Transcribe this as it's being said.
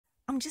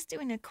just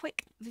doing a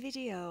quick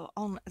video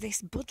on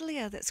this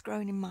buddleia that's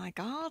growing in my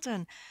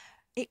garden.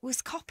 It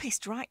was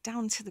coppiced right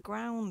down to the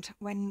ground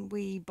when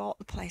we bought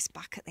the place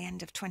back at the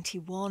end of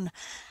 21,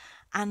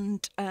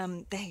 and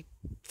the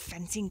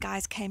fencing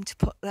guys came to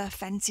put their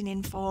fencing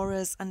in for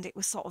us, and it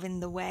was sort of in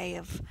the way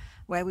of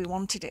where we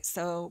wanted it,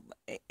 so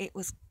it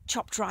was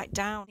chopped right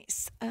down.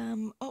 It's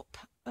up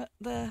at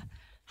the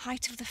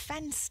height of the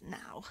fence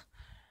now,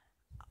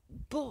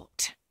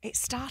 but it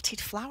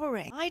started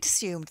flowering. I'd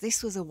assumed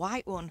this was a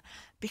white one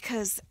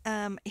because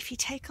if you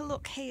take a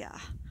look here,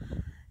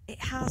 it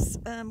has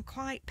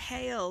quite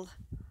pale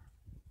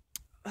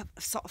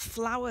sort of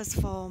flowers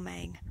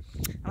forming,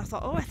 and I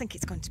thought, oh, I think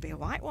it's going to be a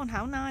white one.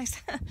 How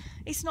nice.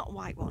 It's not a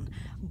white one,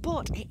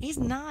 but it is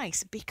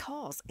nice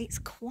because it's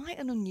quite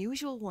an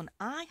unusual one.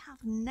 I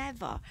have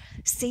never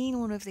seen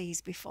one of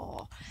these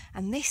before,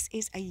 and this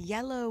is a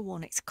yellow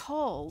one. It's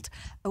called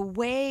a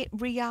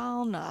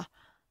weyeriana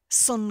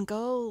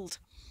Sungold,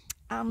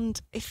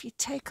 and if you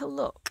take a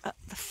look at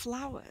the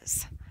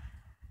flowers,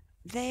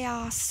 they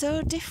are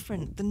so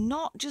different. They're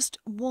not just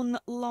one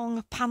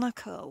long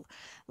panicle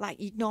like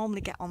you'd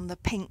normally get on the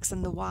pinks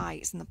and the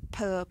whites and the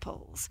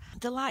purples.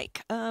 They're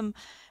like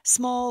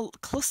small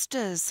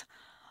clusters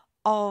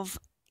of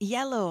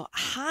yellow,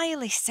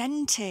 highly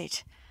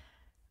scented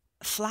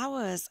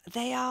flowers.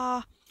 They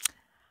are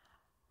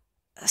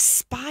a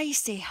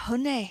spicy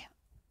honey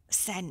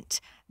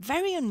scent,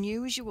 very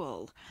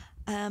unusual.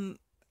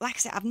 Like I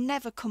said, I've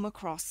never come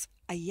across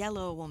a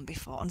yellow one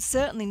before, and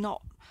certainly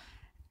not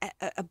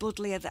a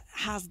buddleia that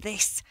has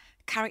this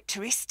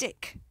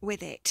characteristic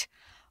with it,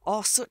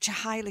 or such a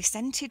highly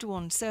scented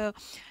one. So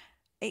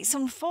it's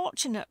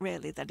unfortunate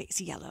really that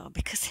it's yellow,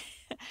 because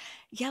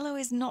yellow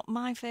is not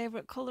my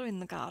favourite colour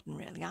in the garden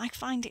really. I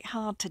find it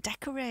hard to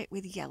decorate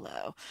with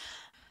yellow.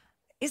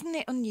 Isn't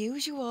it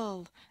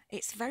unusual?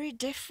 It's very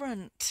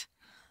different,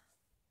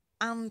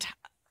 and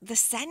the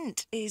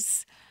scent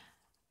is,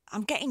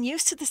 I'm getting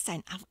used to the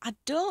scent. I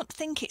don't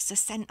think it's a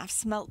scent I've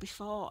smelt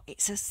before.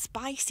 It's a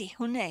spicy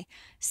honey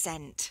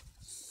scent,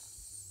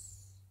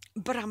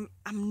 but I'm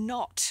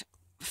not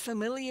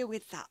familiar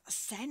with that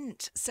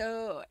scent,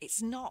 so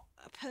it's not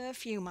a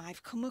perfume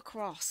I've come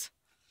across.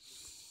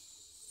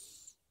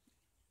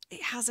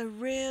 It has a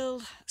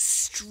real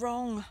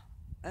strong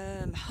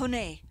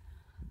honey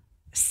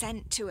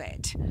scent to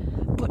it,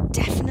 but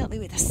definitely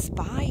with a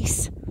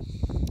spice.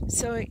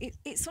 So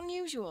it's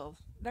unusual,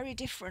 very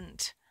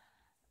different.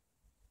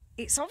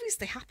 It's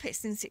obviously happy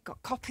since it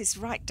got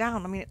coppiced right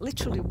down. I mean, it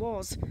literally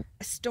was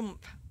a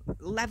stump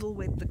level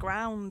with the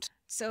ground.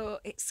 So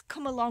it's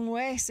come a long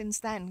way since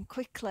then,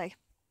 quickly.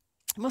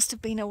 It must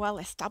have been a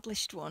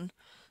well-established one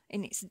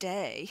in its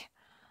day.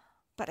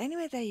 But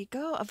anyway, there you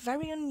go. A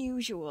very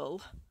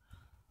unusual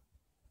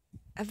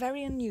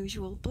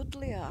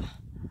buddleia.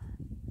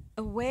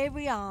 A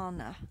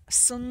weyeriana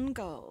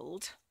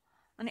Sungold.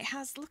 And it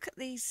has, look at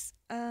these,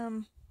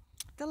 they're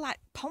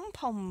like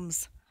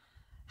pom-poms.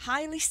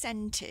 Highly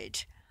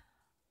scented,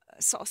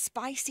 sort of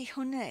spicy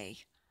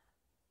honey.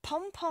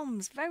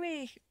 Pom-poms,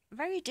 very,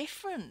 very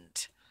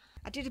different.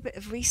 I did a bit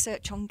of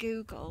research on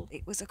Google.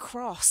 It was a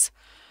cross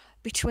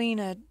between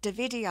a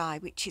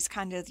Davidii, which is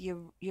kind of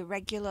your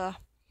regular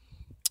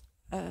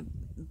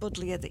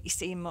buddleia that you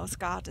see in most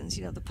gardens,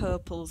 you know, the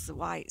purples, the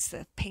whites,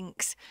 the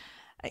pinks.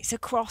 It's a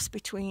cross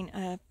between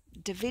a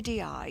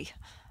Davidii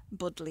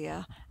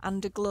buddleia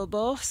and a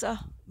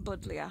globosa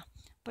buddleia,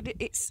 but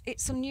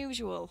it's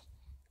unusual.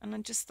 And I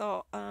just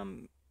thought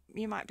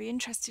you might be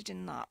interested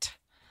in that,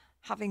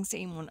 having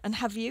seen one. And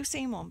have you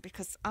seen one?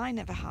 Because I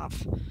never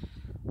have.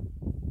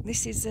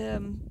 This is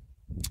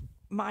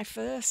my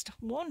first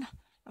one.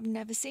 I've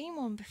never seen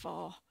one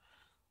before,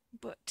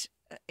 but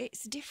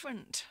it's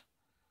different.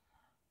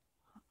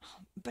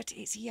 But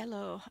it's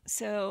yellow,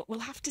 so we'll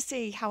have to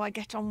see how I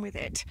get on with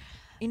it.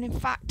 And in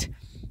fact,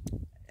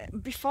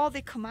 before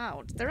they come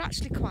out, they're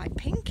actually quite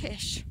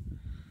pinkish,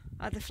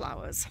 the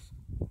flowers.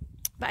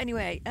 But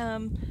anyway,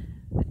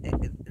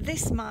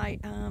 this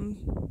might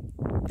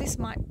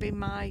be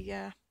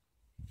my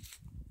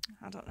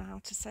I don't know how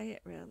to say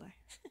it really.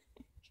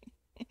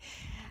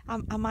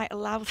 I might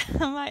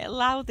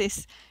allow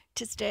this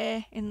to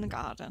stay in the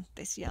garden,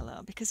 this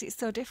yellow, because it's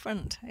so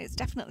different. It's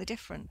definitely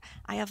different.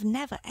 I have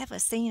never ever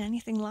seen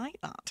anything like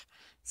that.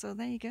 So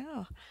there you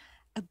go.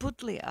 A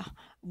buddleia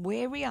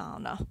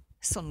weyeriana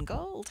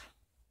Sungold.